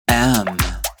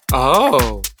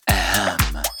Oh.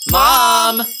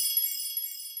 Mom!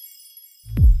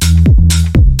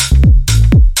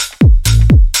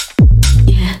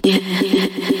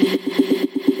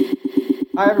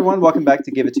 Hi, everyone. Welcome back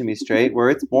to Give It To Me Straight, where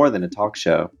it's more than a talk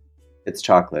show. It's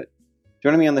chocolate.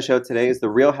 Joining me on the show today is the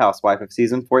real housewife of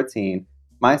season 14,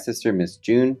 my sister, Miss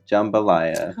June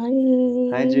Jambalaya.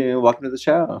 Hi. Hi, June. Welcome to the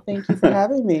show. Thank you for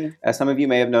having me. As some of you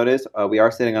may have noticed, we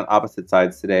are sitting on opposite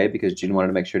sides today because June wanted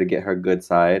to make sure to get her good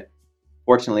side.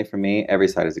 Fortunately for me, every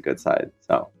side is a good side,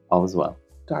 so all is well.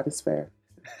 God is fair.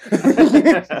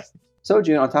 So,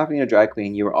 June, on top of being a drag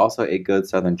queen, you were also a good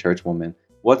Southern church woman.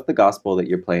 What's the gospel that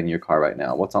you're playing in your car right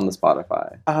now? What's on the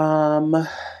Spotify?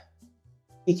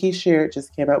 Kiki Sheard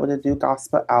just came out with a new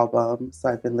gospel album, so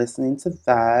I've been listening to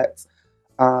that.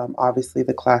 Obviously,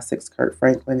 the classics: Kurt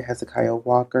Franklin, Hezekiah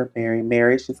Walker,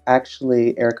 Mary. She's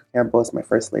actually Erica Campbell is my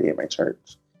first lady at my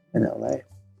church in LA.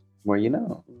 Well, you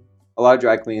know, a lot of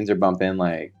drag queens are bumping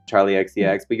like Charlie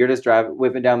XCX, but you're just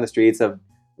whipping down the streets of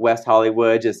West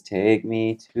Hollywood. Just take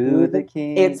me to the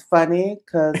king. It's funny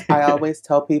because I always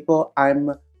tell people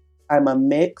I'm a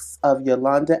mix of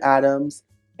Yolanda Adams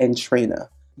and Trina.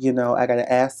 You know, I got an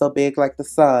ass so big like the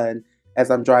sun as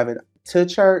I'm driving to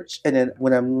church, and then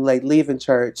when I'm like leaving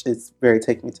church, it's very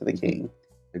take me to the king.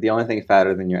 The only thing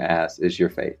fatter than your ass is your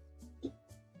faith.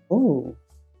 Ooh.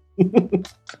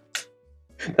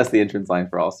 That's the entrance line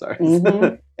for All Stars.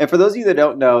 Mm-hmm. And for those of you that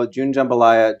don't know, June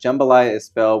Jambalaya is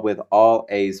spelled with all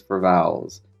A's for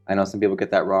vowels. I know some people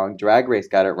get that wrong. Drag Race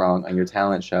got it wrong on your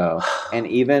talent show. And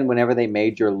even whenever they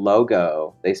made your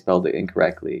logo, they spelled it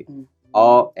incorrectly. Mm-hmm.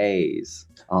 All A's.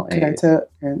 All A's. Can I tell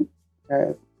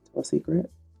a secret?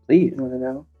 Please. You want to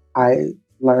know? I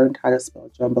learned how to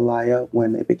spell jambalaya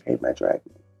when it became my drag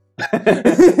name.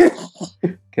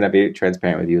 Can I be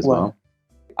transparent with you as well?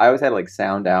 I always had to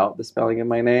sound out the spelling of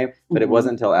my name, but it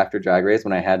wasn't until after Drag Race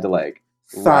when I had to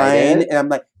sign, and I'm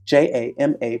like Jamalaya.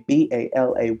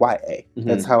 Mm-hmm.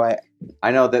 That's how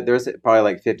I know that there's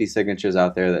probably 50 signatures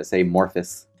out there that say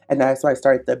Morphus. And that's why I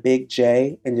started the big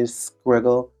J and just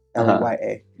scriggle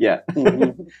Laya. Yeah.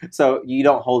 Mm-hmm. So you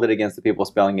don't hold it against the people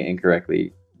spelling it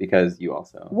incorrectly because you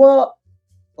also. Well,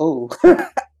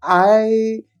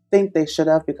 I think they should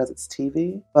have because it's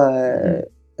TV,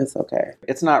 but it's okay.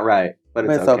 It's not right, but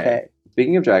it's okay.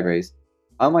 Speaking of Drag Race,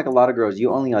 unlike a lot of girls,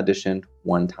 you only auditioned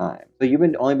one time. So you've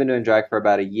only been doing drag for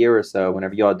about a year or so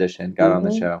whenever you auditioned, got on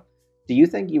the show. Do you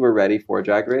think you were ready for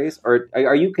Drag Race? Or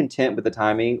are you content with the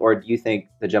timing? Or do you think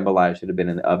the jambalaya should have been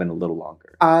in the oven a little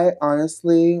longer? I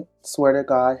honestly, swear to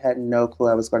God, had no clue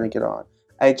I was going to get on.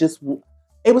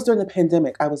 It was during the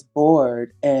pandemic. I was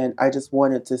bored and I just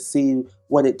wanted to see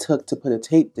what it took to put a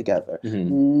tape together.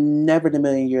 Mm-hmm. Never in a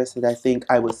million years did I think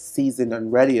I was seasoned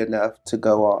and ready enough to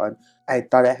go on. I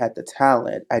thought I had the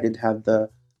talent. I didn't have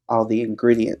all the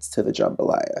ingredients to the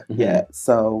jambalaya yet.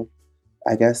 So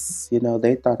I guess,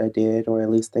 they thought I did, or at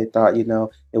least they thought,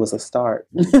 it was a start.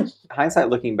 Hindsight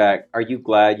looking back, are you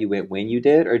glad you went when you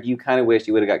did? Or do you kind of wish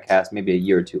you would have got cast maybe a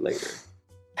year or two later?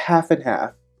 Half and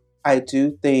half. I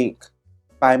do think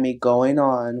by me going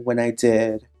on when I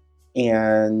did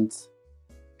and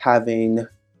having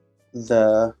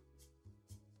the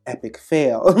epic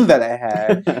fail that I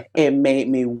had, it made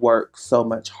me work so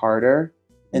much harder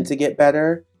and to get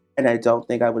better. And I don't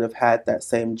think I would have had that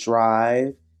same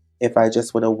drive if I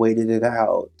just would have waited it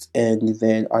out and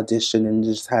then auditioned and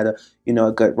just had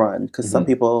a good run. Because some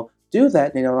people do that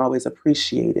and they don't always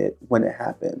appreciate it when it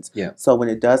happens. Yeah. So when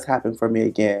it does happen for me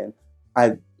again,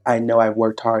 I know I've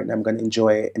worked hard and I'm going to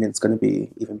enjoy it and it's going to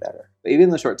be even better. But even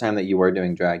the short time that you were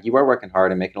doing drag, you were working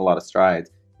hard and making a lot of strides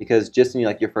because just in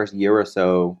your first year or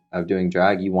so of doing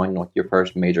drag, you won your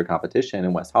first major competition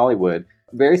in West Hollywood.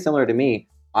 Very similar to me,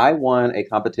 I won a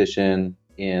competition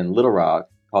in Little Rock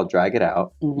called Drag It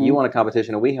Out. Mm-hmm. You won a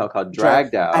competition in WeHo called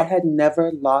Dragged Out. I had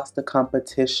never lost a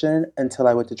competition until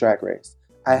I went to Drag Race.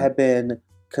 I had been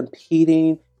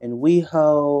competing in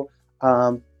WeHo,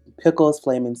 Pickles,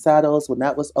 Flaming Saddles, when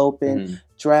that was open,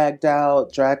 Dragged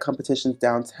Out, drag competitions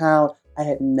downtown. I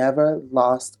had never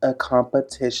lost a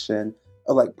competition,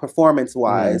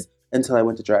 performance-wise, until I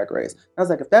went to Drag Race. I was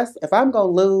like, if I'm gonna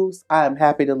lose, I'm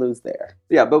happy to lose there.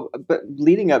 Yeah, but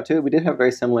leading up to it, we did have a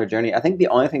very similar journey. I think the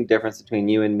only difference between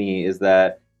you and me is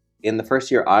that in the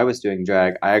first year I was doing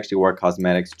drag, I actually wore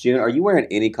cosmetics. June, are you wearing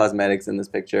any cosmetics in this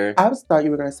picture? I thought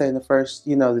you were gonna say in the first,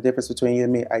 the difference between you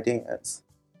and me, I dance.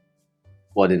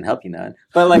 Well, it didn't help you none.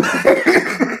 But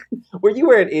were you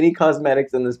wearing any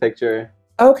cosmetics in this picture?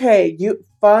 Okay,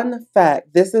 fun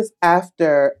fact. This is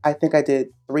after I think I did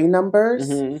 3 numbers.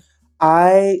 Mm-hmm.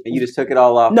 And you just took it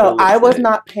all off. No, I was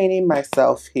not painting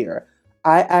myself here.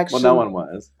 I actually. Well, no one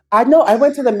was. I know. I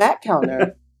went to the MAC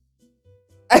counter.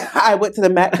 I went to the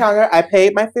mat counter. I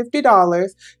paid my $50.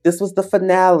 This was the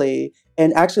finale.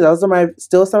 And actually, those are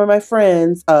still some of my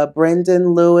friends.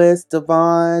 Brendan, Lewis,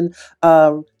 Devon,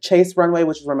 Chase Runway,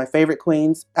 which is one of my favorite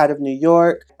queens out of New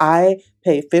York. I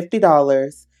paid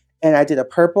 $50 and I did a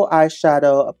purple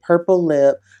eyeshadow, a purple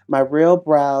lip, my real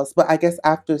brows. But I guess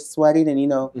after sweating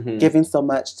and, giving so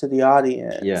much to the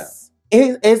audience. Yeah.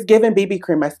 It's giving BB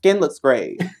cream. My skin looks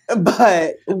great,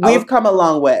 but we've come a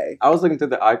long way. I was looking through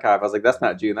the archive. I was like, that's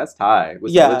not June. That's Ty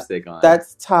with some lipstick on.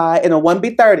 That's Ty in a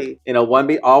 1B30. In a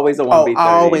 1B, always a 1B30.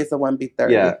 Always a 1B30.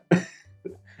 Yeah.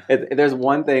 If there's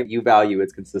one thing you value,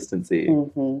 it's consistency.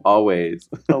 Mm-hmm. Always.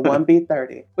 A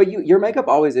 1B30. But your makeup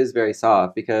always is very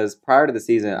soft because prior to the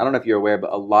season, I don't know if you're aware,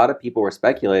 but a lot of people were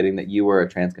speculating that you were a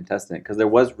trans contestant because there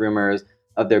was rumors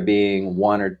of there being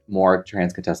one or more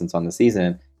trans contestants on the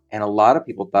season. And a lot of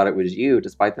people thought it was you,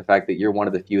 despite the fact that you're one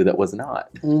of the few that was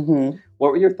not. Mm-hmm.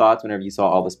 What were your thoughts whenever you saw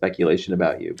all the speculation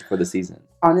about you for the season?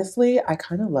 Honestly, I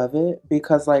kind of love it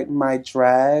because, my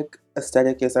drag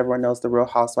aesthetic is, everyone knows, the Real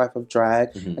Housewife of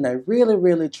Drag. Mm-hmm. And I really,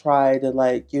 really try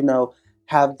to,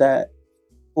 have that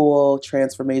full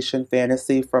transformation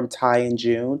fantasy from Ty and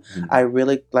June. Mm-hmm. I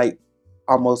really,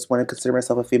 almost want to consider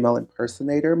myself a female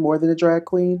impersonator more than a drag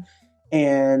queen.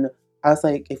 And I was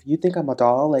like, if you think I'm a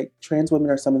doll, trans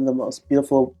women are some of the most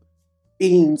beautiful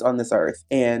beings on this earth.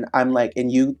 And I'm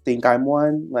and you think I'm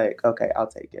one? Okay, I'll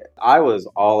take it. I was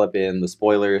all up in the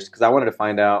spoilers because I wanted to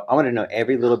find out. I wanted to know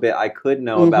every little bit I could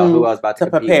know about who I was about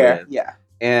to compete prepare with. Yeah.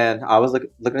 And I was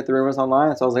looking at the rumors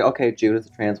online. So I was like, okay, Judith's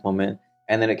a trans woman.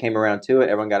 And then it came around to it.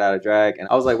 Everyone got out of drag. And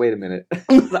I was like, wait a minute.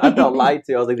 I felt lied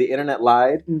to. I was like, the internet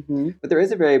lied. Mm-hmm. But there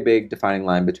is a very big defining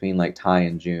line between Ty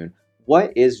and June.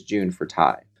 What is June for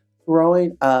Ty?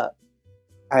 Growing up,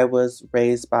 I was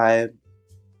raised by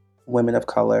women of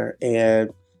color,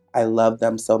 and I love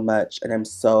them so much, and I'm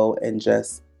so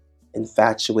just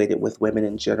infatuated with women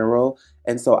in general.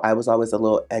 And so I was always a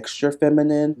little extra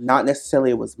feminine. Not necessarily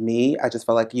it was me. I just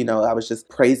felt like, I was just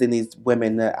praising these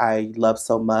women that I love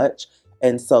so much.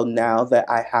 And so now that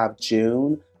I have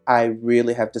June, I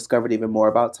really have discovered even more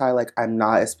about Ty. I'm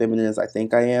not as feminine as I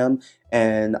think I am,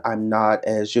 and I'm not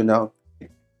as,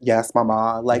 yes,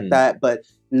 mama, that. But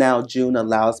now June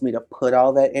allows me to put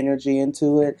all that energy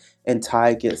into it. And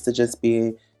Ty gets to just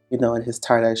be, in his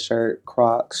tie-dye shirt,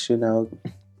 Crocs,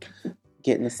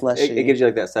 getting the slushy. It gives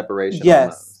you that separation.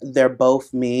 Yes, almost. They're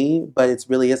both me, but it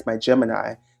really is my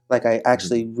Gemini. I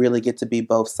actually really get to be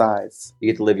both sides. You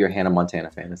get to live your Hannah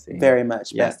Montana fantasy. Very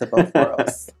much. Yeah. Best of both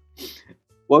worlds.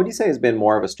 What would you say has been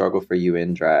more of a struggle for you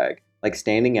in drag?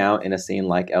 Standing out in a scene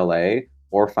like LA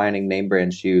or finding name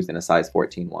brand shoes in a size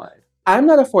 14 wide? I'm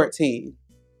not a 14.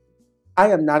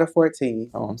 I am not a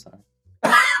 14. Oh, I'm sorry.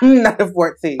 I'm not a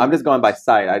 14. I'm just going by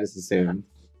sight. I just assumed.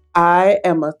 I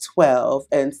am a 12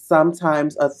 and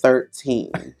sometimes a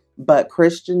 13. But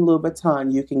Christian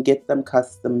Louboutin, you can get them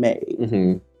custom made.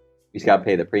 Mm-hmm. You just got to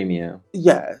pay the premium.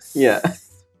 Yes. Yeah.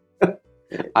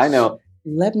 I know.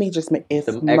 Let me just make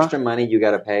the extra money you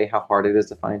got to pay, how hard it is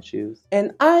to find shoes.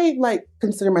 And I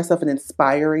consider myself an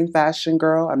inspiring fashion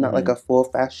girl. I'm not a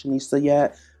full fashionista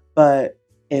yet. But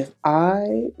if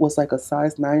I was a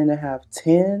size 9.5,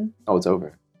 10. Oh, it's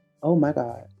over. Oh my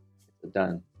God. It's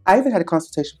done. I even had a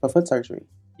consultation for foot surgery.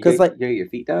 You get your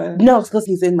feet done? No, because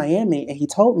he's in Miami and he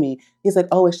told me, he's like,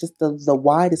 oh, it's just the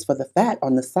wide is for the fat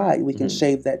on the side. We can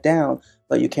shave that down,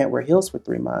 but you can't wear heels for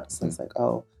 3 months. Mm-hmm. And it's like,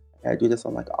 oh, I do this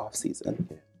on off season.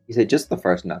 You said just the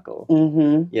first knuckle.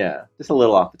 Mm-hmm. Yeah, just a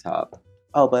little off the top.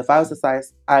 Oh, but if I was a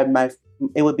size,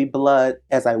 it would be blood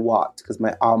as I walked because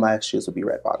all my shoes would be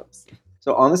red bottoms.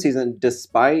 So on the season,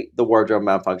 despite the wardrobe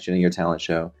malfunction in your talent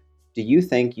show, do you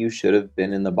think you should have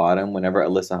been in the bottom whenever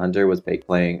Alyssa Hunter was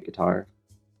playing guitar?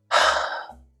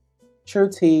 True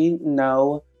tea,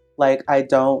 no. I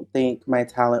don't think my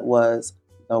talent was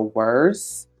the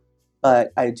worst,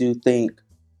 but I do think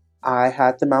I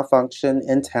had the malfunction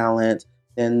in talent.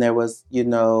 Then there was,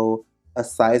 a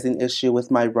sizing issue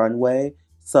with my runway.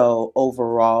 So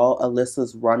overall,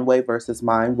 Alyssa's runway versus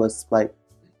mine was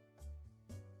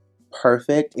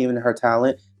perfect, even her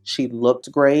talent. She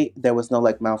looked great. There was no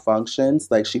malfunctions.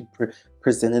 She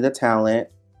presented a talent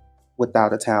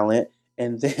without a talent.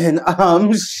 And then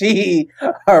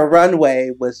her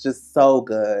runway was just so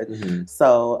good. Mm-hmm.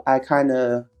 So I kind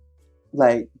of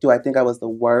do I think I was the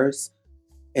worst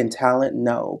in talent?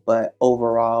 No. But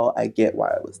overall, I get why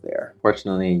I was there.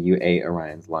 Fortunately, you ate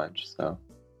Orion's lunch, so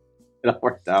it all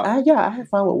worked out. Yeah, I had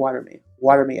fun with Water Me.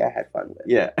 Water Me, I had fun with.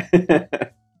 Yeah.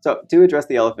 So to address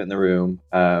the elephant in the room,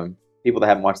 people that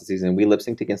haven't watched the season, we lip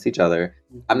synced against each other.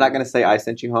 Mm-hmm. I'm not going to say I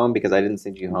sent you home because I didn't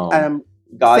send you home.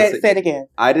 Say it again.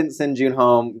 I didn't send June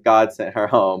home. God sent her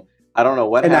home. I don't know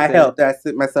what and happened. I helped. I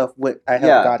sent myself with. I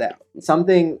helped God out.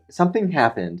 Something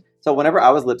happened. So whenever I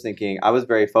was lip syncing, I was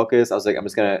very focused. I was like, I'm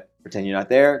just gonna pretend you're not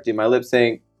there, do my lip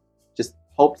sync, just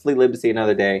hopefully live to see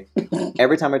another day.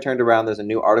 Every time I turned around, there's a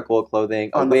new article of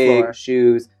clothing, a On the wig, floor.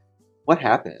 shoes. What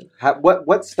happened?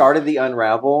 What started the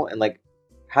unravel, and like,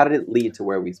 how did it lead to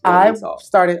where we I saw?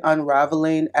 started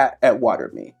unraveling at Water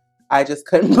Me. I just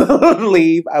couldn't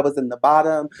believe I was in the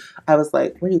bottom. I was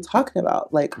like, what are you talking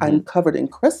about? Like, I'm covered in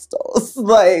crystals.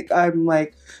 Like, I'm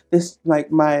like, this,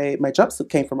 like, my jumpsuit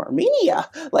came from Armenia.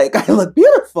 Like, I look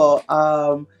beautiful.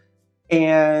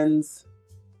 And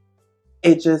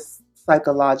it just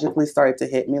psychologically started to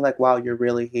hit me like, wow, you're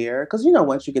really here. Because, you know,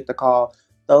 once you get the call,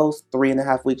 those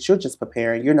 3.5 weeks, you're just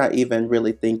preparing. You're not even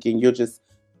really thinking. You're just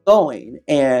going.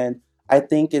 And I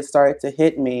think it started to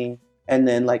hit me. And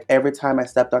then, like, every time I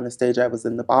stepped on the stage, I was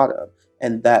in the bottom.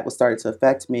 And that was starting to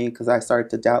affect me because I started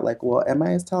to doubt, like, well, am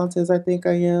I as talented as I think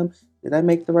I am? Did I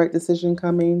make the right decision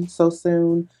coming so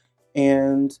soon?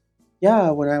 And yeah,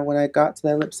 when I got to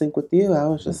that lip sync with you, I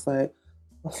was just like,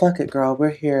 well, fuck it, girl. We're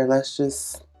here. Let's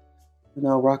just, you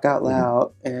know, rock out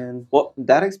loud. And well,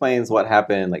 that explains what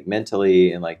happened, like,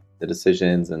 mentally, and like the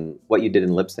decisions and what you did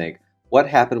in lip sync. What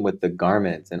happened with the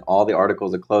garments and all the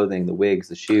articles of clothing, the wigs,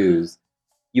 the shoes?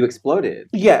 You exploded.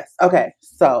 Yes. Okay.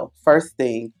 So first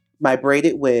thing, my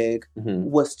braided wig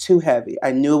was too heavy.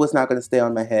 I knew it was not going to stay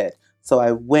on my head. So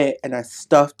I went and I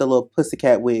stuffed a little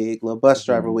pussycat wig, little bus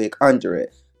driver wig under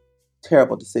it.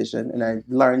 Terrible decision. And I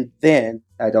learned then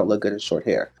I don't look good in short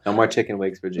hair. No more chicken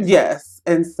wigs for June. Yes.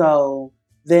 And so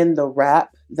then the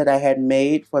wrap that I had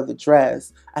made for the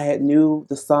dress, I knew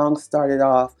the song started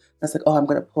off. I was like, oh, I'm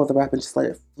going to pull the wrap and just let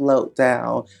it float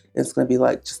down. It's going to be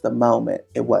like just a moment.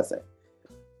 It wasn't.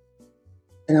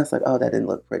 And I was like, oh, that didn't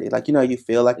look pretty. Like, you know, you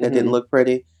feel like that didn't look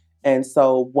pretty. And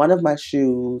so one of my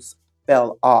shoes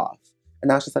fell off.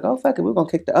 And I was just like, oh, fuck it. We're going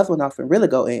to kick the other one off and really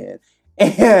go in.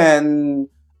 And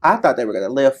I thought they were going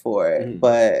to live for it.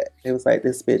 But it was like,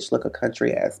 this bitch look a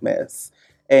country ass mess.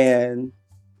 And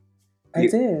I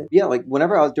did. Yeah, like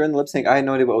whenever I was during the lip sync, I had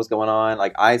no idea what was going on.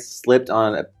 Like I slipped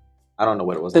on I don't know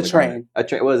what it was. The train.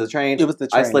 It was a train. It was the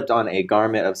train. I slipped on a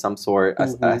garment of some sort.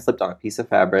 I slipped on a piece of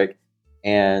fabric.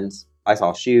 And I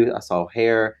saw shoes. I saw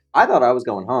hair. I thought I was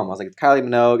going home. I was like, it's Kylie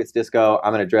Minogue. It's disco.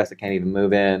 I'm in a dress I can't even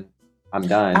move in. I'm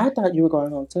done. I thought you were going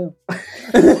home too.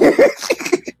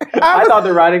 I thought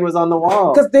the writing was on the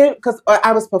wall. Because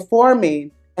I was performing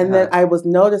and then I was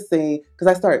noticing, because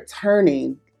I started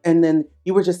turning and then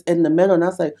you were just in the middle and I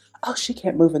was like, oh, she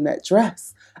can't move in that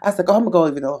dress. I was like, oh, I'm going to go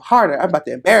even a little harder. I'm about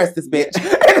to embarrass this bitch.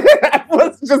 I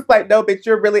was just like, no, bitch,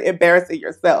 you're really embarrassing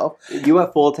yourself. You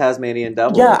went full Tasmanian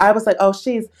devil. Yeah, I was like, oh,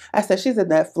 she's in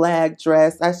that flag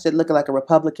dress. I should look like a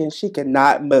Republican. She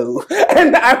cannot move.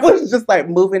 And I was just like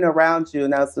moving around you.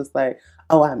 And I was just like,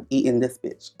 oh, I'm eating this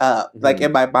bitch up, like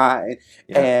in my mind.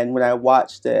 Yeah. And when I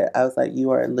watched it, I was like, you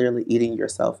are literally eating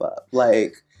yourself up.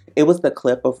 Like, it was the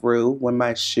clip of Rue when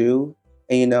my shoe,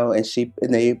 and you know, and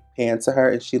they pan to her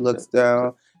and she looks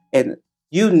down. And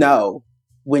you know,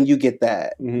 when you get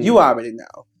that, you already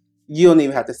know. You don't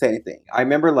even have to say anything. I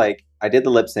remember, like, I did the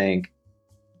lip sync.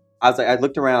 I was like, I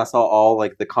looked around, I saw all,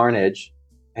 like, the carnage.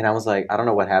 And I was like, I don't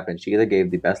know what happened. She either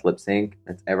gave the best lip sync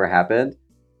that's ever happened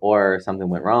or something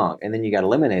went wrong. And then you got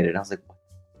eliminated. I was like, what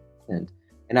happened?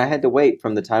 And I had to wait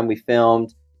from the time we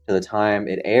filmed to the time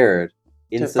it aired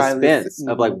in suspense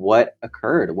of, like, what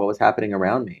occurred, what was happening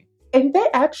around me. And they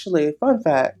actually, fun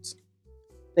fact,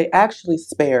 they actually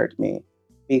spared me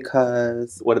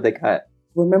because... What did they cut?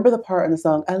 Remember the part in the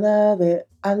song, I love it,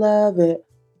 I love it.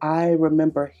 I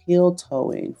remember heel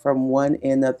toeing from one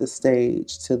end of the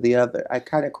stage to the other. I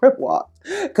kind of crip walked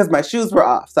because my shoes were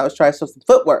off. So I was trying to show some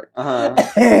footwork.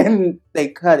 And they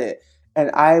cut it.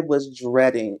 And I was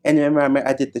dreading. And remember,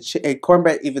 I did the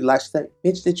Cornbread even laughed. She said,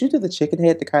 bitch, did you do the chicken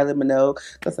head to Kylie Minogue?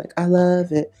 I was like, I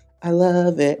love it. I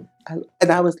love it.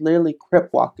 And I was literally crip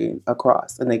walking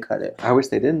across and they cut it. I wish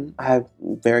they didn't. I'm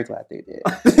very glad they did.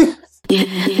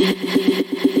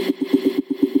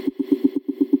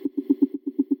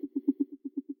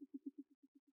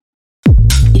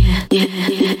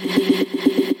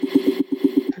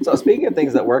 So speaking of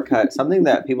things that were cut, something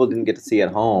that people didn't get to see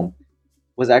at home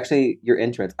was actually your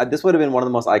entrance. This would have been one of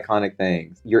the most iconic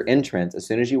things. Your entrance, as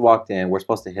soon as you walked in, we're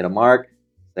supposed to hit a mark,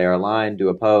 say our line, do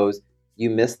a pose. You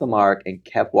missed the mark and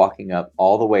kept walking up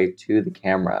all the way to the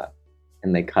camera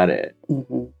and they cut it.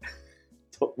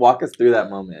 So walk us through that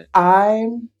moment. I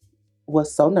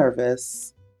was so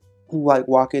nervous, like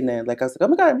walking in. Like I was like, oh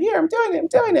my God, I'm here. I'm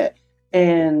doing it.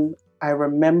 And I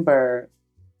remember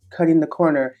cutting the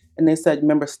corner and they said,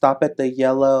 remember, stop at the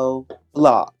yellow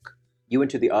block. You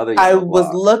went to the other yellow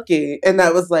block. Was looking and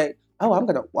I was like, oh, I'm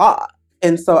gonna walk.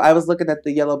 And so I was looking at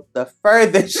the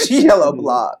furthest yellow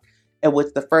block, and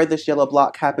which the furthest yellow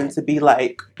block happened to be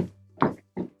like,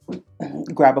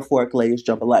 grab a fork, ladies,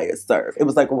 jambalaya, serve. It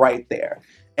was like right there,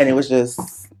 and it was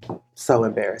just so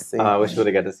embarrassing. I wish we would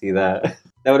have got to see that.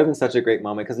 That would have been such a great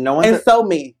moment because no one. And so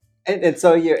me. And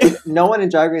so no one in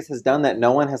Drag Race has done that.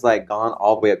 No one has like gone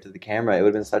all the way up to the camera. It would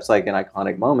have been such like an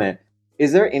iconic moment.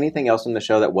 Is there anything else from the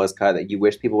show that was cut that you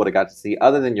wish people would have got to see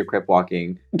other than your crip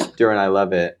walking during I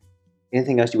Love It?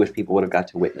 Anything else you wish people would have got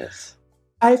to witness?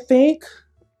 I think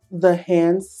the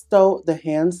hand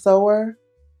sewer.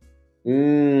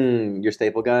 Your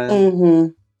staple gun? Mm-hmm.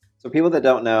 So people that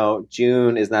don't know,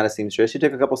 June is not a seamstress. She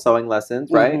took a couple sewing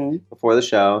lessons, right? Before the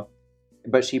show.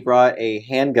 But she brought a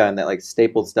handgun that like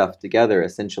stapled stuff together,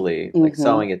 essentially, like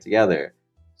sewing it together.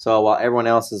 So while everyone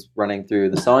else is running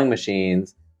through the sewing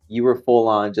machines, you were full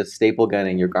on just staple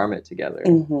gunning your garment together.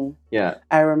 Yeah.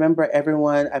 I remember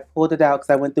I pulled it out because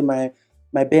I went through my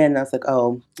bin and I was like,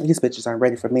 oh, these bitches aren't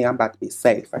ready for me. I'm about to be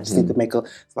safe. I just need to make as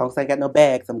long as I got no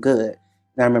bags, I'm good.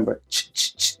 And I remember,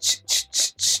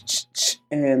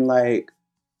 and like,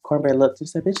 Cornbread looked and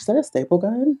said, bitch, is that a staple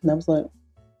gun? And I was like,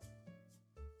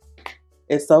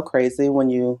 it's so crazy when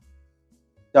you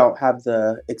don't have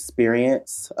the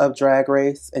experience of Drag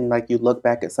Race and like you look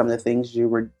back at some of the things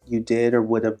you did or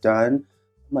would have done.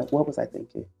 I'm like, what was I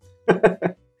thinking?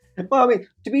 Well, I mean,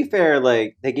 to be fair,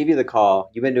 like they gave you the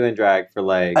call. You've been doing drag for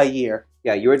like a year.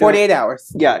 Yeah, you were doing 48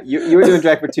 hours. Yeah, you were doing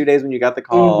drag for 2 days when you got the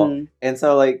call, and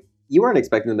so like you weren't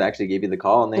expecting them to actually give you the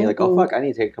call, and then you're like, oh fuck, I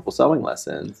need to take a couple sewing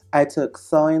lessons. I took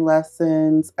sewing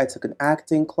lessons. I took an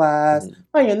acting class.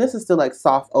 And this is still like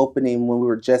soft opening when we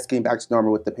were just getting back to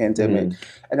normal with the pandemic.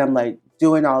 And I'm like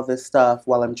doing all this stuff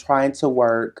while I'm trying to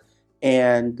work,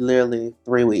 and literally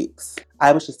 3 weeks.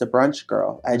 I was just a brunch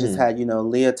girl. I just had,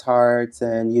 leotards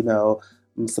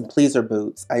and, some pleaser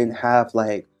boots. I didn't have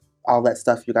like all that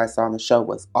stuff you guys saw on the show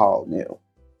was all new.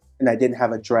 And I didn't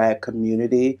have a drag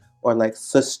community or like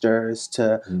sisters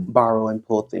to borrow and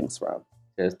pull things from.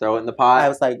 Just throw it in the pot. I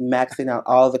was like maxing out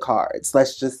all the cards.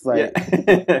 Let's just like,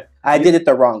 I did it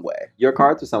the wrong way. Your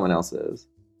cards or someone else's?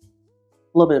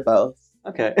 A little bit of both.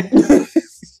 Okay.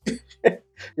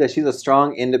 Yeah, she's a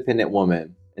strong, independent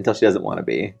woman until she doesn't want to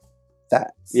be.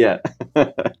 Facts. Yeah.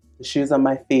 The shoes on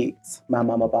my feet, my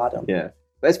mama bought them. Yeah.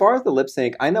 But as far as the lip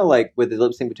sync, I know like with the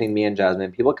lip sync between me and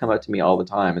Jasmine, people come up to me all the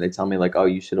time and they tell me like, oh,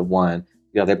 you should have won.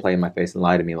 They play in my face and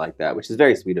lie to me like that, which is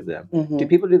very sweet of them. Do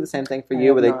people do the same thing for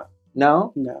you?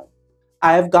 No? No.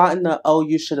 I've gotten the, oh,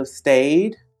 you should have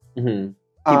stayed.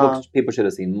 People should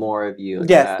have seen more of you.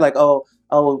 Yes, like, oh,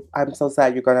 I'm so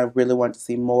sad. You're going to really want to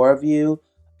see more of you.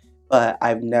 But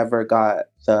I've never got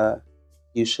the,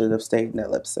 you should have stayed in that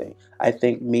lip sync. I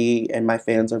think me and my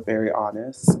fans are very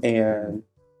honest. And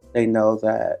they know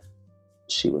that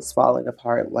she was falling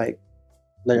apart, like,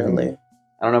 literally.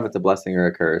 I don't know if it's a blessing or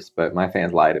a curse, but my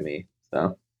fans lie to me.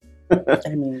 So, I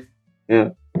mean, yeah,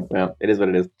 well, it is what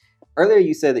it is. Earlier,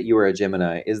 you said that you were a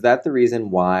Gemini. Is that the reason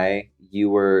why you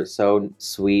were so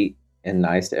sweet and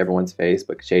nice to everyone's face,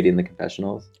 but shady in the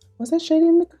confessionals? Was I shady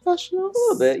in the confessionals? A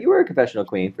little bit. You were a confessional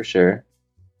queen for sure.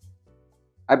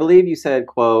 I believe you said,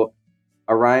 "quote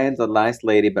Orion's a nice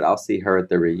lady, but I'll see her at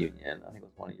the reunion." I think it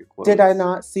was one of your quotes. Did I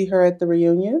not see her at the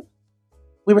reunion?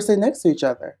 We were sitting next to each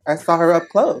other. I saw her up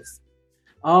close.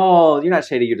 Oh, you're not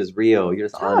shady. You're just real. You're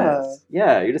just honest.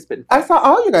 Yeah, you're just spitting. I saw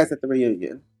all you guys at the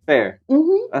reunion. Fair.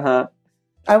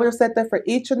 I would have said that for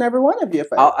each and every one of you.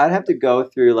 I'd have to go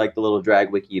through like the little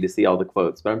drag wiki to see all the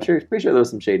quotes, but I'm pretty sure there was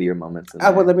some shadier moments. I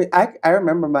remember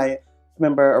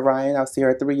Orion. I'll see her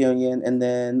at the reunion, and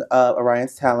then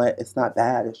Orion's talent. It's not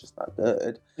bad. It's just not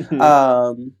good.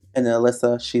 And then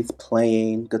Alyssa, she's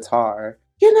playing guitar.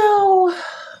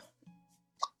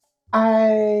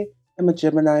 I am a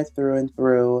Gemini through and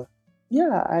through.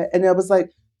 Yeah, and it was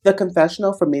like the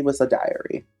confessional for me was a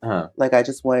diary. Like I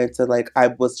just wanted to I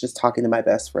was just talking to my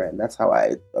best friend. That's how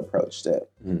I approached it.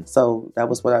 So that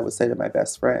was what I would say to my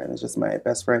best friend. It's just my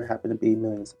best friend happened to be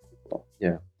millions of people.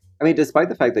 Yeah. I mean, despite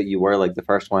the fact that you were like the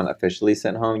first one officially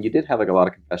sent home, you did have like a lot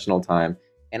of confessional time.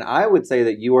 And I would say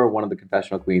that you are one of the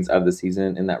confessional queens of the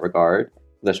season in that regard,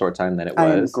 the short time that it was.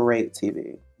 I am great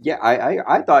TV. Yeah,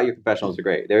 I thought your confessionals were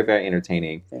great. They were very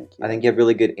entertaining. Thank you. I think you have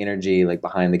really good energy like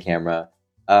behind the camera.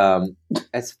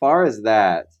 As far as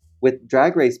that, with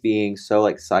Drag Race being so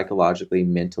like psychologically,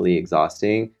 mentally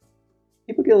exhausting,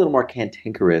 people get a little more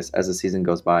cantankerous as the season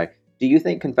goes by. Do you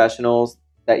think confessionals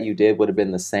that you did would have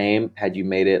been the same had you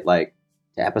made it like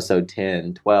to episode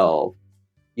 10, 12?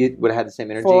 You would have had the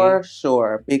same energy? For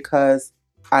sure, because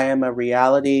I am a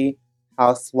reality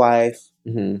housewife,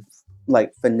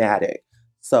 like fanatic.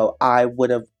 So I would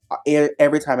have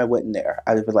every time I went in there,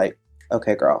 I would be like,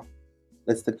 okay, girl,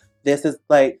 this is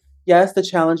like, yes, the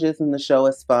challenges in the show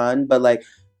is fun, but like,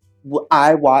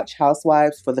 I watch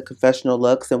Housewives for the confessional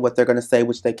looks and what they're going to say,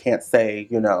 which they can't say,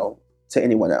 to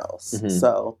anyone else. Mm-hmm.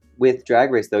 So with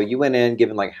Drag Race, though, you went in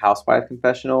given like housewife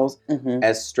confessionals. mm-hmm.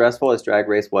 As stressful as Drag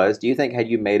Race was, do you think had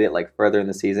you made it like further in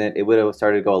the season, it would have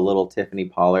started to go a little Tiffany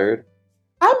Pollard?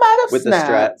 I might have with snapped.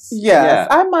 the stress. Yes,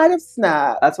 I might have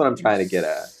snapped. That's what I'm trying to get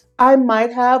at. I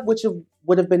might have, which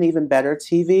would have been even better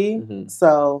TV. Mm-hmm.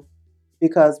 So,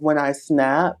 because when I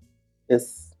snap, I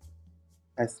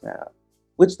snap.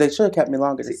 Which they should have kept me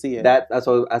longer to see it. That's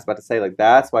what I was about to say. Like,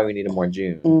 that's why we needed more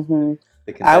June. Mm-hmm.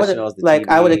 The confessionals,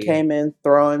 I would have came in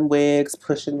throwing wigs,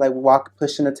 pushing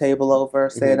a table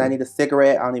over, saying I need a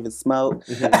cigarette. I don't even smoke.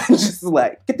 Mm-hmm. Just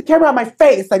like, get the camera out my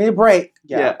face. I need a break.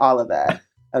 Yeah. All of that.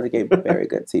 I would have gave very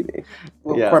good TV.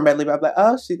 Primarily, I'm like,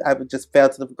 I would just fell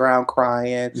to the ground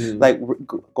crying, like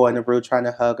going to Rue trying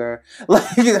to hug her.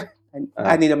 Like,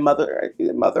 I need a mother. I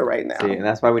need a mother right now. See, and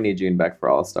that's why we need June back for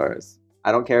All Stars.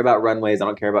 I don't care about runways. I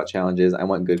don't care about challenges. I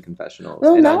want good confessionals.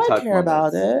 No, now I care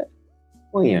about it.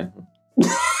 Well, yeah.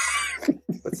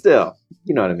 But still,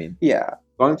 you know what I mean. Yeah.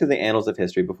 Going through the annals of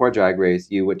history, before Drag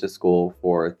Race, you went to school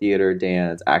for theater,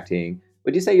 dance, acting.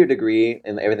 Would you say your degree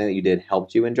and everything that you did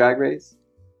helped you in Drag Race?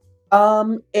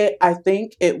 I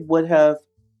think it would have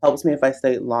helped me if I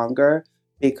stayed longer,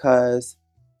 because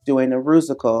doing a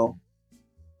musical,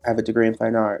 I have a degree in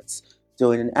fine arts.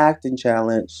 Doing an acting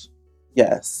challenge,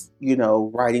 yes,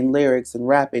 writing lyrics and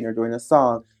rapping or doing a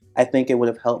song, I think it would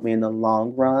have helped me in the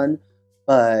long run.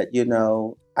 But,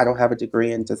 I don't have a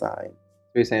degree in design.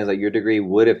 What you're saying is like your degree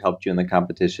would have helped you in the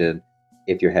competition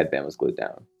if your headband was glued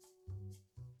down.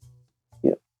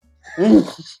 Yeah.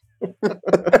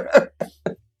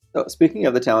 So speaking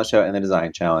of the talent show and the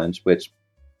design challenge, which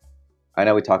I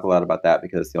know we talk a lot about that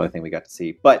because it's the only thing we got to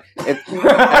see. But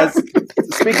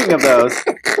speaking of those,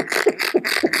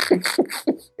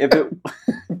 if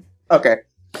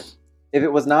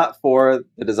it was not for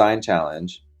the design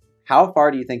challenge, how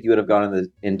far do you think you would have gone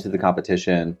into the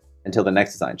competition until the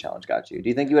next design challenge got you? Do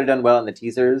you think you would have done well in the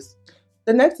teasers?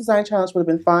 The next design challenge would have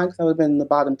been fine because I would have been in the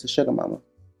bottom to Sugar Mama.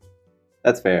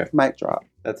 That's fair. Mic drop.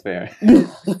 That's fair. No,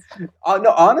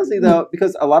 honestly, though,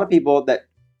 because a lot of people that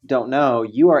don't know,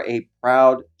 you are a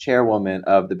proud chairwoman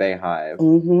of the Bayhive.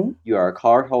 Mm-hmm. You are a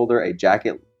card holder, a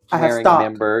jacket wearing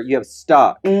member. You have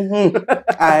stock. Mm-hmm.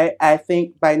 I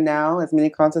think by now, as many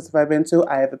contests as I've been to,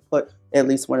 I have put at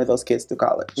least one of those kids through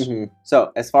college. Mm-hmm.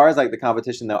 So as far as like the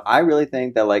competition, though, I really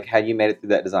think that like had you made it through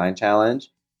that design challenge,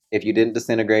 if you didn't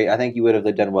disintegrate, I think you would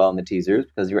have done well in the teasers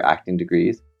because you were acting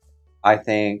degrees. I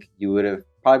think you would have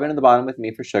probably been in the bottom with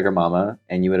me for Sugar Mama,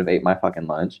 and you would have ate my fucking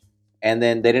lunch. And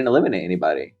then they didn't eliminate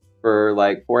anybody for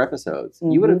like 4 episodes.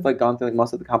 Mm-hmm. You would have like gone through like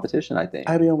most of the competition, I think.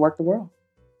 I'd be on Work the World.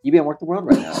 You'd be on Work the World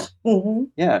right now. Mm-hmm.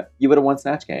 Yeah, you would have won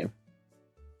Snatch Game.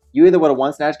 You either would have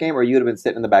won Snatch Game or you would have been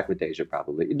sitting in the back with Deja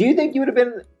probably. Do you think you would have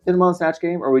been on Snatch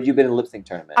Game or would you have been in a lip sync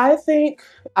tournament? I think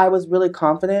I was really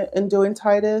confident in doing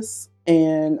Titus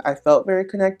and I felt very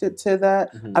connected to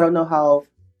that. Mm-hmm. I don't know how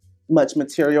much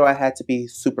material I had to be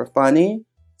super funny.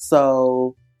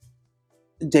 So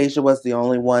Deja was the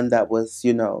only one that was,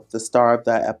 the star of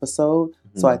that episode.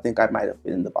 Mm-hmm. So I think I might have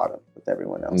been in the bottom with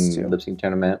everyone else too. Lip sync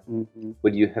tournament. Mm-hmm.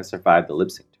 Would you have survived the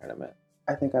lip sync tournament?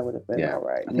 I think I would have been all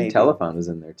right. I think Telephone was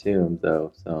in there too,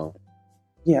 though. So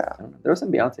yeah, I don't know. There was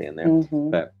some Beyonce in there, mm-hmm.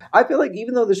 but I feel like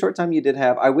even though the short time you did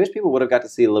have, I wish people would have got to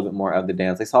see a little bit more of the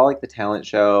dance. I saw like the talent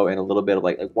show and a little bit of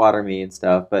like Water Me and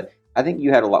stuff, but I think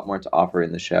you had a lot more to offer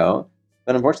in the show.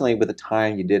 But unfortunately, with the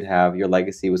time you did have, your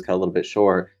legacy was cut a little bit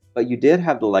short. But you did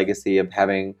have the legacy of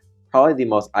having probably the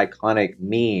most iconic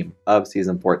meme of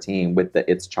season 14 with the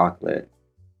It's Chocolate.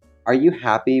 Are you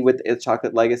happy with the It's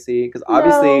Chocolate legacy? Because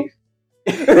obviously,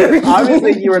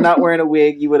 obviously you were not wearing a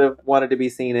wig. You would have wanted to be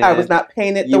seen in. I was not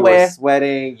painted the way. You were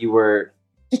sweating. You were.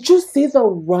 Did you see the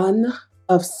run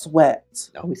of sweat?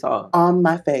 No, we saw on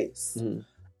my face. Mm-hmm.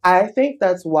 I think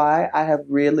that's why I have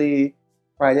really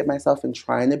prided myself in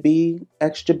trying to be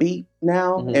extra beat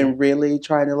now, mm-hmm. and really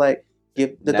trying to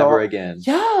give the never again.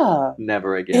 Yeah,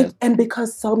 never again. And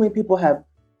because so many people have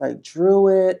drew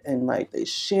it and they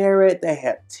share it, they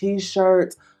have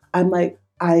T-shirts. I'm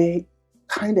I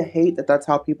kind of hate that that's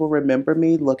how people remember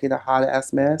me, looking a hot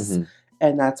ass mess, mm-hmm.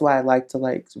 and that's why I like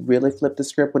to really flip the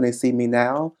script when they see me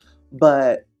now.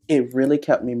 But it really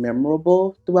kept me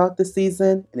memorable throughout the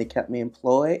season, and it kept me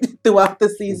employed throughout the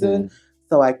season. Mm-hmm.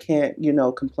 So I can't,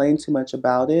 complain too much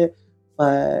about it.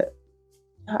 But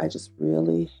yeah, I just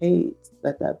really hate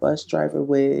that bus driver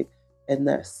wig and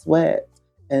that sweat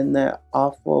and that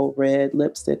awful red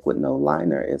lipstick with no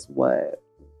liner is what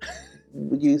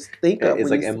you think of. It's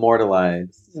like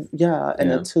immortalized. Yeah,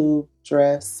 and a tube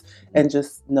dress and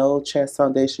just no chest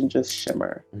foundation, just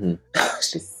shimmer. Mm-hmm.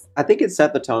 Just, I think it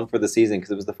set the tone for the season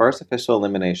because it was the first official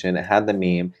elimination. It had the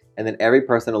meme, and then every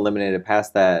person eliminated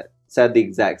past that said the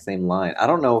exact same line. I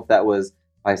don't know if that was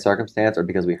by circumstance or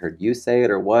because we heard you say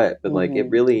it or what, but like it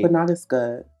really... But not as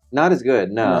good. Not as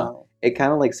good, no. It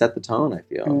kind of like set the tone, I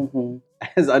feel.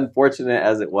 As unfortunate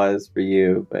as it was for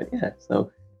you, but yeah,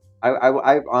 so...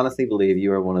 I honestly believe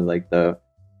you are one of like the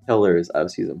pillars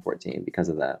of season 14 because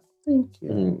of that. Thank you.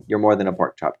 Mm-hmm. You're more than a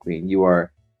pork chop queen. You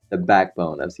are the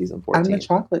backbone of season 14. I'm the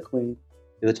chocolate queen.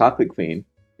 You're the chocolate queen.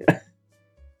 Yeah.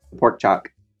 The pork chop.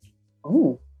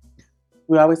 Oh.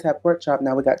 We always had pork chop.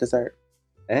 Now we got dessert.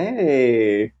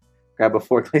 Hey. Grab a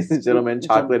fork, ladies and gentlemen.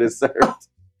 Chocolate is served.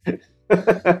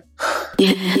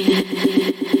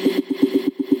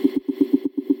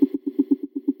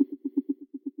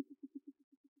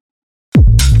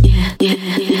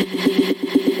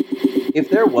 If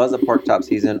there was a pork chop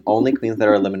season, only queens that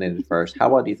are eliminated first, how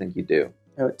well do you think you do?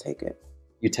 I would take it.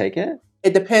 You take it?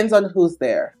 It depends on who's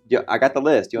there. Yeah, I got the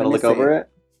list. You want to look over it?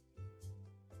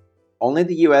 Only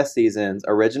the U.S. seasons,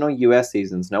 original U.S.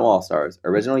 seasons, no All-Stars.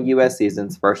 Original U.S.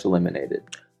 seasons, first eliminated.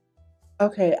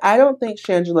 Okay, I don't think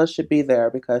Shangela should be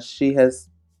there because she has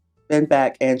been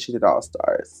back and she did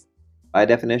All-Stars. By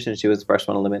definition, she was the first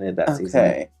one eliminated that season.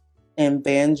 Okay. And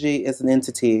Banji is an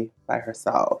entity by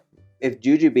herself. If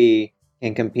Jujubee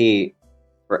can compete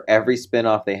for every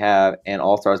spinoff they have and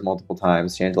All-Stars multiple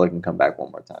times, Shangela can come back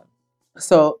one more time.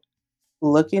 So,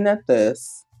 looking at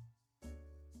this,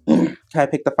 can I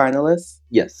pick the finalists?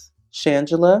 Yes.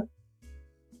 Shangela,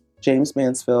 James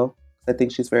Mansfield. I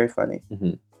think she's very funny.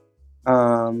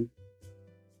 Mm-hmm.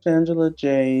 Shangela,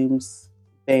 James,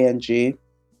 Banji.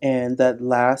 And that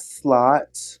last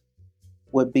slot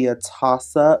would be a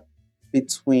toss-up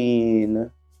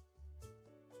between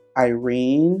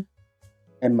Irene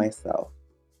and myself.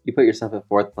 You put yourself in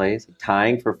fourth place,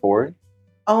 tying for fourth?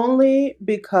 Only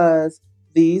because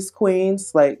these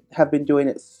queens have been doing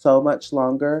it so much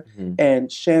longer, and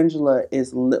Shangela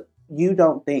is you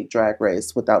don't think Drag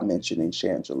Race without mentioning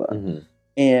Shangela,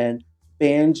 and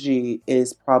Banji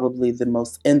is probably the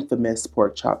most infamous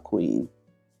pork chop queen,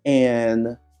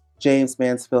 and James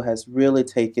Mansfield has really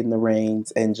taken the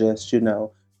reins and just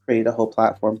created a whole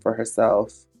platform for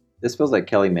herself. This feels like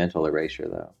Kelly Mantle erasure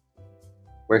though.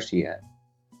 Where's she at?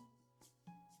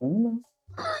 I don't know.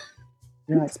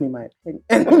 You ask me my opinion.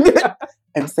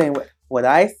 I'm saying what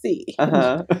I see.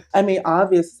 I mean,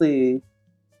 obviously,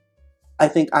 I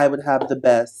think I would have the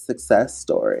best success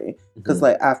story. Because,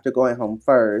 after going home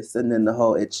first and then the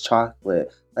whole it's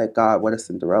chocolate, God, what a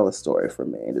Cinderella story for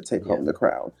me to take home the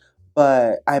crown.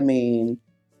 But, I mean,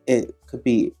 it could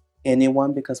be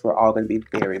anyone because we're all going to be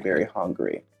very, very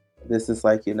hungry. This is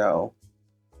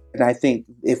and I think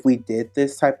if we did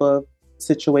this type of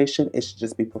situation, it should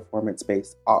just be performance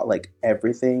based,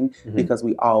 everything, because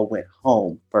we all went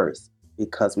home first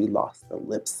because we lost the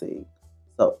lip sync.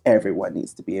 So everyone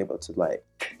needs to be able to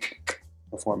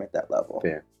perform at that level.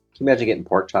 Fair. Can you imagine getting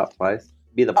pork chop twice?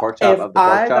 Be the pork chop of the pork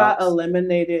chops. If I got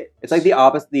eliminated, it's like the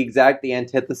opposite, the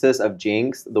antithesis of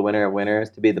Jinx, the winner of winners,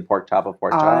 to be the pork chop of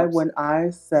pork chops. When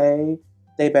I say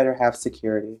they better have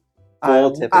security.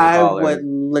 I would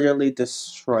literally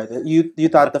destroy that. You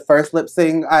thought the first lip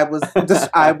sync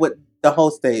the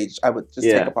whole stage I would just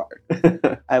take apart.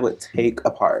 I would take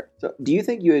apart. So do you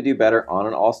think you would do better on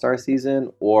an All-Star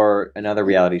season or another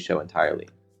reality show entirely?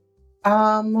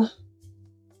 Like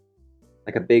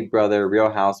a Big Brother,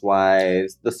 Real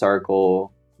Housewives, The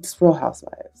Circle. It's Real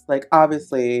Housewives.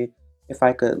 Obviously, if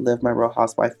I could live my Real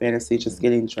Housewife fantasy, just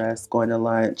getting dressed, going to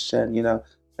lunch, and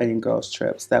planning girls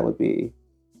trips, that would be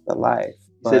the life.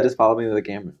 You said just follow me with a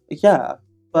camera. Yeah,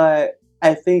 but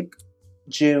I think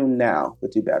June now would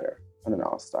do better on an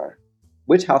All-Star.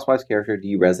 Which Housewives character do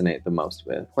you resonate the most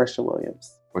with? Portia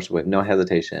Williams. Portia Williams, no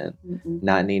hesitation.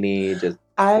 Not Nene, just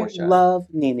Portia. I love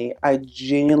Nene. I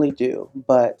genuinely do,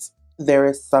 but there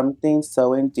is something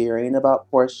so endearing about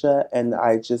Portia, and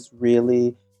I just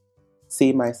really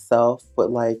see myself with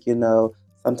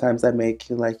sometimes I make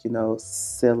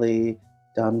silly,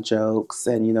 dumb jokes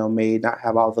and, may not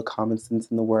have all the common sense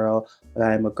in the world, but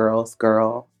I am a girl's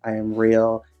girl. I am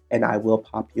real, and I will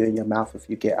pop you in your mouth if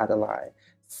you get out of line.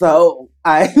 So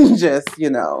I'm just,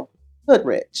 hood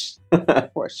rich,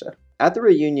 Portia. At the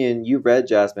reunion, you read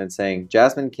Jasmine saying,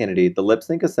 Jasmine Kennedy, the lip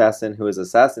sync assassin who was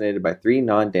assassinated by 3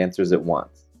 non-dancers at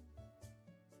once.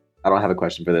 I don't have a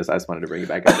question for this. I just wanted to bring it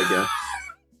back up again.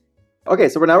 Okay,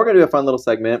 so now we're going to do a fun little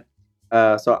segment.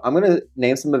 So I'm going to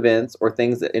name some events or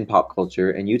things in pop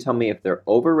culture, and you tell me if they're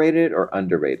overrated or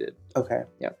underrated. Okay.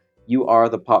 Yeah. You are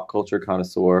the pop culture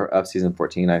connoisseur of season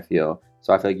 14, I feel.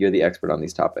 So I feel like you're the expert on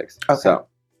these topics. Okay. So,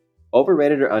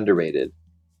 overrated or underrated?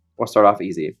 We'll start off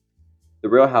easy. The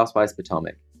Real Housewives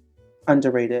Potomac.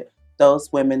 Underrated.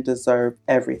 Those women deserve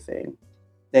everything.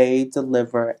 They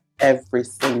deliver every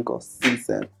single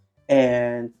season.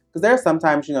 And because there are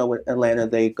sometimes, with Atlanta,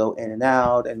 they go in and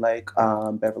out, and like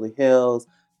Beverly Hills,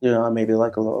 maybe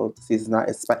like a little, the season's not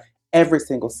as fun. Every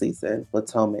single season,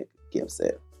 Potomac gives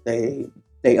it.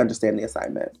 They understand the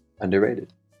assignment.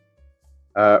 Underrated.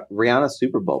 Rihanna's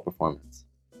Super Bowl performance.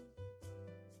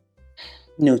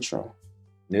 Neutral.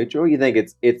 Neutral? You think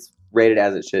it's rated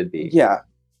as it should be? Yeah.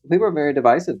 People are very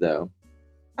divisive, though.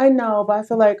 I know, but I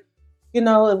feel like, it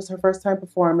was her first time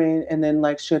performing, and then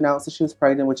like she announced that she was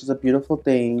pregnant, which is a beautiful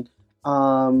thing.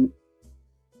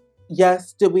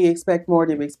 Yes, did we expect more?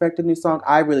 Did we expect a new song?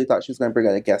 I really thought she was going to bring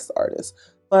out a guest artist.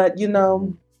 But,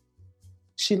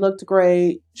 she looked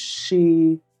great.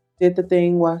 She did the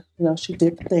thing. She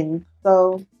did the thing.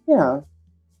 So, yeah.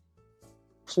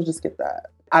 She'll just get that.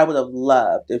 I would have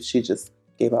loved if she just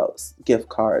gave out gift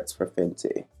cards for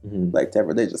Fenty. Mm-hmm. Like,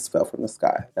 they just fell from the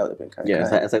sky. That would have been kind of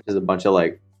Yeah, it's like there's a bunch of,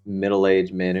 like,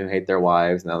 middle-aged men who hate their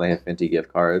wives. Now they have Fenty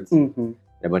gift cards. Mm-hmm. And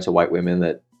a bunch of white women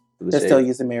that... They're still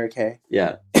using Mary Kay.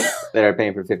 Yeah. That are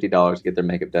paying for $50 to get their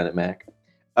makeup done at MAC.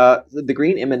 The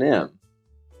green M&M.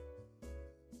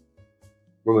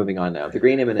 We're moving on now. The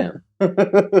green M&M.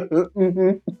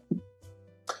 Mm-hmm.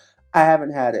 I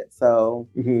haven't had it, so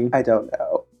I don't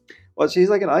know. Well, she's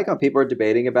like an icon. People are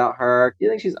debating about her. Do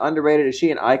you think she's underrated? Is she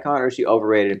an icon or is she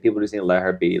overrated? And people just need to let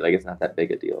her be. Like, it's not that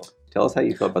big a deal. Tell us how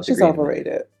you feel about the green M&M. She's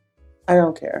overrated. I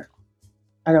don't care.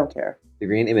 The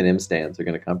green M&M stands are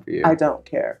going to come for you. I don't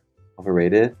care.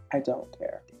 Overrated? I don't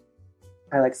care.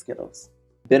 I like Skittles.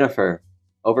 Benifer,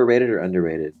 overrated or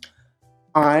underrated?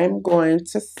 I'm going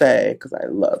to say, because I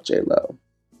love J-Lo,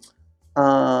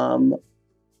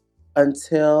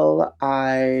 until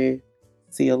I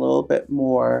see a little bit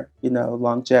more,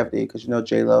 longevity, because,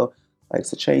 J-Lo likes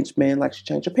to change men like she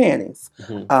changed her panties.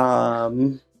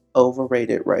 Mm-hmm.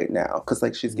 Overrated right now, because,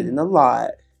 like, she's getting a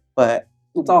lot, but...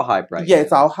 It's all hype right now. Yeah,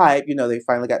 it's all hype. They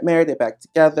finally got married, they're back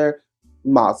together.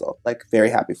 Mazel. Like, very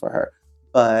happy for her.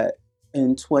 But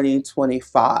in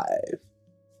 2025,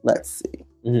 let's see.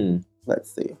 Mm-hmm.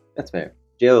 Let's see. That's fair.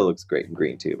 JLo looks great in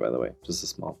green too, by the way. Just a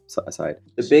small aside.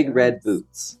 The big red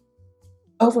boots.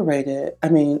 Overrated. I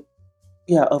mean,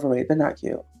 yeah, overrated. They're not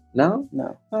cute. No?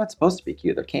 No. They're not supposed to be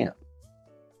cute. They're camp.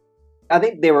 I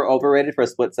think they were overrated for a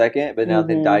split second, but now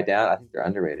they've died down. I think they're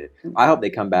underrated. I hope they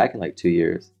come back in like 2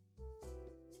 years.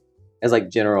 As like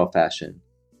general fashion.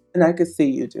 And I could see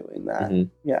you doing that. Mm-hmm.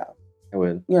 Yeah. I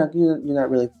would. Yeah, you're not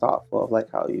really thoughtful of like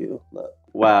how you look.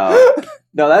 Wow.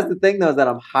 No, that's the thing though, is that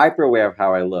I'm hyper aware of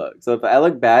how I look. So if I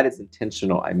look bad, it's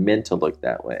intentional. I meant to look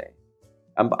that way.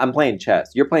 I'm playing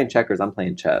chess. You're playing checkers. I'm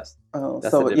playing chess. Oh,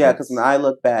 that's so yeah, because when I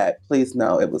look bad, please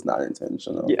know it was not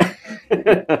intentional. Yeah.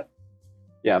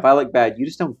 Yeah, if I look bad, you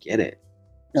just don't get it.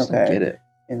 You just don't get it.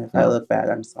 And if I look bad,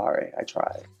 I'm sorry. I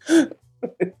tried.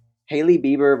 Hailey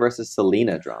Bieber versus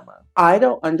Selena drama. I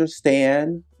don't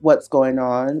understand what's going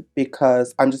on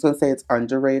because I'm just going to say it's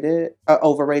overrated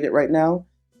right now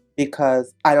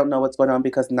because I don't know what's going on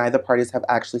because neither parties have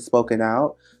actually spoken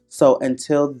out. So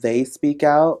until they speak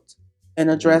out and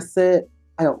address it,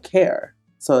 I don't care.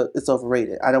 So it's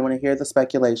overrated. I don't want to hear the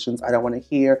speculations. I don't want to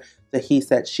hear the he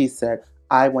said, she said.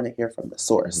 I want to hear from the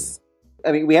source.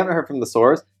 I mean, we haven't heard from the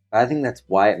source. I think that's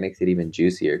why it makes it even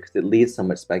juicier because it leaves so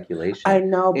much speculation. I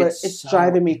know, but it's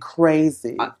driving me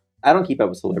crazy. I don't keep up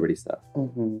with celebrity stuff.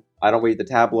 Mm-hmm. I don't read the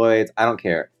tabloids. I don't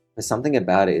care. But something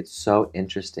about it, it's so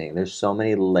interesting. There's so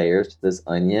many layers to this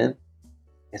onion.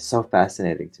 It's so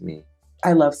fascinating to me.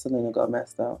 I love Selena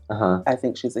Gomez, though. Uh-huh. I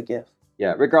think she's a gift.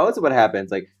 Yeah, regardless of what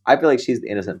happens, like I feel like she's the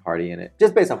innocent party in it,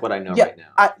 just based off what I know right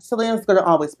now. Selena's going to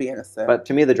always be innocent. But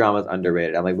to me, the drama is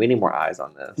underrated. I'm like, we need more eyes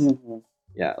on this. Mm-hmm.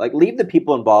 Yeah, like leave the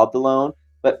people involved alone,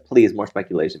 but please, more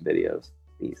speculation videos,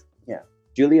 please. Yeah.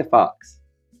 Julia Fox.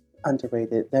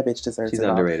 Underrated. That bitch deserves it all. She's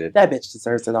underrated. That bitch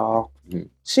deserves it all. Mm-hmm.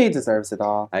 She deserves it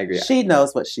all. I agree. She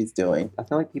knows what she's doing. I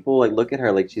feel like people like look at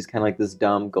her like she's kind of like this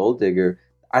dumb gold digger.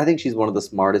 I think she's one of the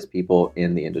smartest people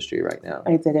in the industry right now.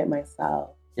 I did it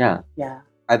myself. Yeah. Yeah.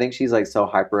 I think she's like so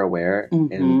hyper aware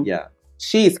and yeah.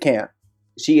 She's camp.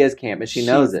 She is camp and she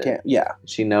knows it. Camp. Yeah.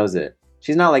 She knows it.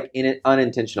 She's not like in an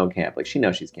unintentional camp. Like she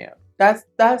knows she's camp. That's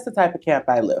the type of camp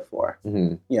I live for.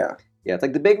 Mm-hmm. Yeah. Yeah. It's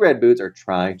like the big red boots are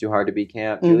trying too hard to be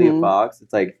camp. Julia Fox,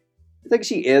 it's like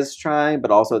she is trying,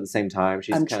 but also at the same time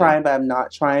I'm trying, but I'm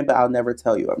not trying. But I'll never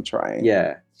tell you I'm trying.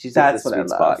 Yeah. She's at the sweet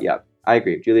spot. Yeah. I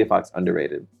agree. Julia Fox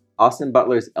underrated. Austin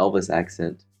Butler's Elvis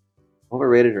accent.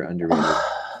 Overrated or underrated?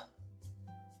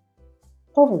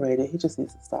 Overrated. He just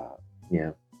needs to stop.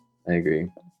 Yeah, I agree.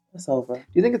 It's over. Do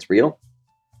you think it's real?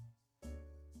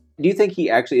 Do you think he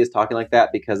actually is talking like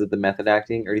that because of the method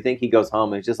acting? Or do you think he goes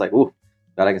home and he's just like, ooh,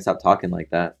 glad I can stop talking like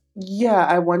that? Yeah,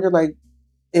 I wonder, like,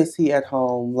 is he at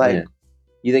home? Like, Yeah.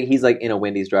 You think he's like in a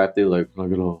Wendy's drive-thru, like,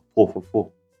 look at all,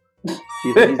 full. Do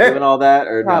you think he's doing all that,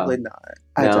 or probably no? not.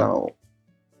 I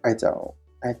don't.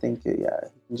 I think,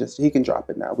 he can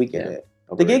drop it now. We get it.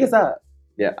 Overrated. The gig is up.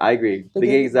 Yeah, I agree. The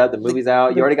gig is up. The movie's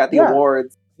out. You already got the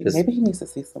awards. Maybe he needs to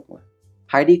see someone.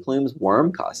 Heidi Klum's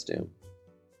worm costume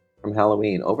from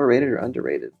Halloween. Overrated or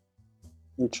underrated?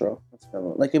 Neutral.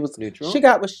 Like, it was neutral. She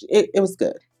got what it was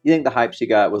good. You think the hype she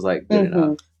got was like good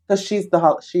enough? Because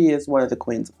she is one of the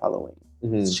queens of Halloween.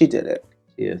 Mm-hmm. She did it.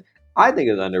 She is. I think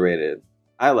it was underrated.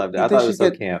 I loved it. I thought it was so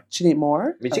camp. She need more?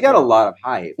 I mean, she got a lot of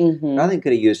hype. Mm-hmm. I think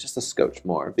could have used just a scotch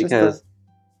more because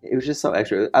it was just so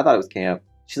extra. I thought it was camp.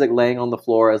 She's like laying on the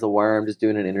floor as a worm, just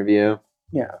doing an interview.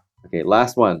 Yeah. Okay,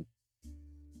 last one.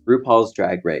 RuPaul's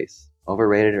Drag Race.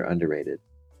 Overrated or underrated?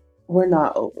 We're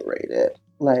not overrated.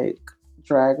 Like,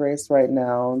 Drag Race right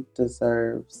now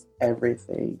deserves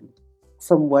everything.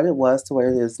 From what it was to what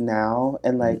it is now,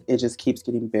 and like it just keeps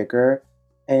getting bigger.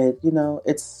 And,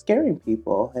 it's scaring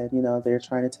people. And, they're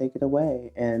trying to take it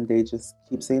away. And they just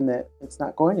keep saying that it's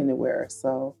not going anywhere.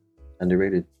 So.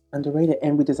 Underrated.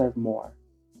 And we deserve more.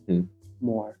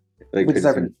 More. Like, we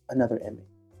deserve another Emmy.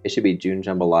 It should be June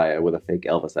Jambalaya with a fake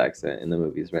Elvis accent in the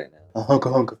movies right now.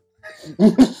 Hunka.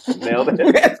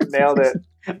 Nailed it.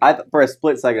 For a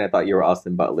split second, I thought you were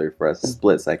Austin Butler for a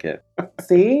split second.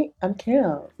 See? I'm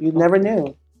camp. You never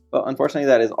knew. Well, unfortunately,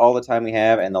 that is all the time we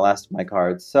have and the last of my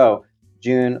cards. So,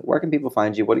 June, where can people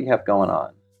find you? What do you have going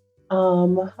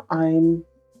on? I'm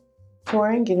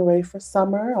touring, getting ready for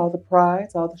summer, all the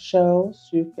prides, all the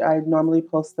shows. I normally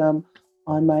post them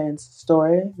on my Insta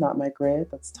story, not my grid.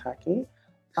 That's tacky.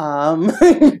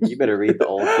 You better read the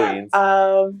old queens.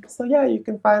 So yeah, you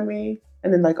can find me,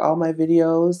 and then like all my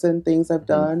videos and things I've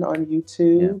done on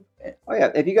YouTube. Yeah. Oh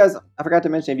yeah, I forgot to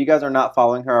mention, if you guys are not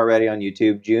following her already on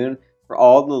YouTube, June, for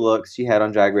all the looks she had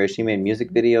on Drag Race, she made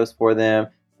music videos for them.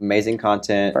 Amazing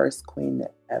content. First queen to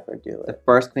ever do it. The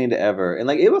first queen to ever. And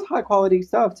like it was high quality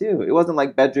stuff too. It wasn't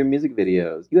like bedroom music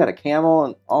videos. You had a camel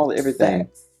and everything.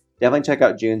 Sex. Definitely check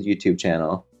out June's YouTube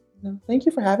channel. No, thank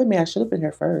you for having me. I should have been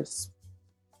here first.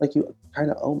 Like, you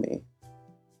kind of owe me.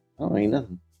 I don't ain't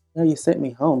nothing. No, you sent me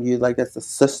home. That's a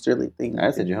sisterly thing. I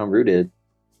sent you home. Rue did.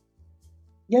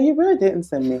 Yeah, you really didn't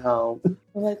send me home.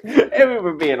 If we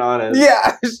were being honest.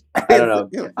 Yeah. I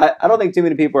don't know. I don't think too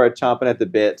many people are chomping at the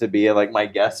bit to be in like my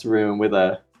guest room with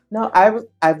a... No,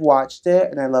 I've watched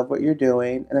it and I love what you're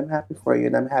doing and I'm happy for you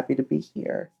and I'm happy to be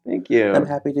here. Thank you. I'm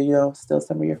happy to, steal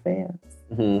some of your fans.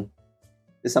 Mm-hmm.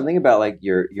 There's something about like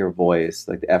your voice,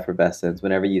 like the effervescence.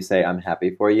 Whenever you say "I'm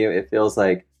happy for you," it feels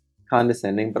like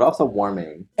condescending, but also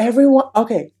warming.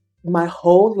 My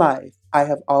whole life, I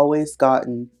have always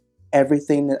gotten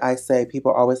everything that I say. People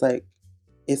are always like,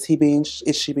 "Is she being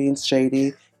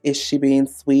shady? Is she being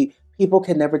sweet?" People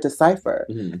can never decipher.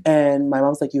 Mm-hmm. And my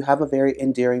mom's like, "You have a very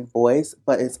endearing voice,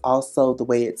 but it's also the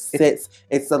way it sits.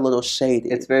 It's a little shady.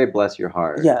 It's very bless your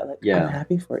heart." Yeah, I'm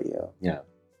happy for you. Yeah.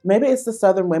 Maybe it's the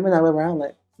Southern women I'm around,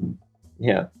 like,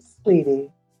 yeah, sweetie,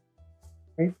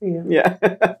 great for you. Yeah.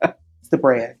 It's the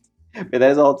brand. But that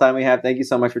is all the time we have. Thank you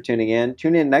so much for tuning in.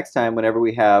 Tune in next time whenever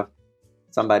we have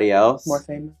somebody else. More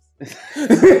famous.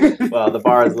 Well, the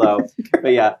bar is low.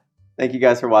 But yeah, thank you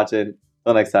guys for watching.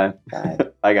 Till next time. Bye.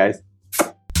 Bye, guys.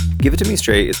 Give It To Me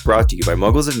Straight is brought to you by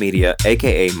Moguls of Media,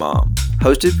 a.k.a. Mom.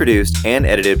 Hosted, produced, and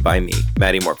edited by me,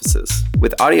 Maddie Morphosis.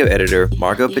 With audio editor,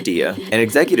 Margot Padilla. And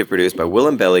executive produced by Will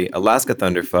and Belly, Alaska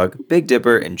Thunderfuck, Big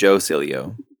Dipper, and Joe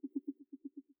Cilio.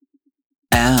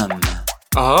 M.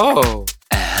 Oh.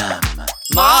 M.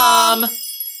 Mom!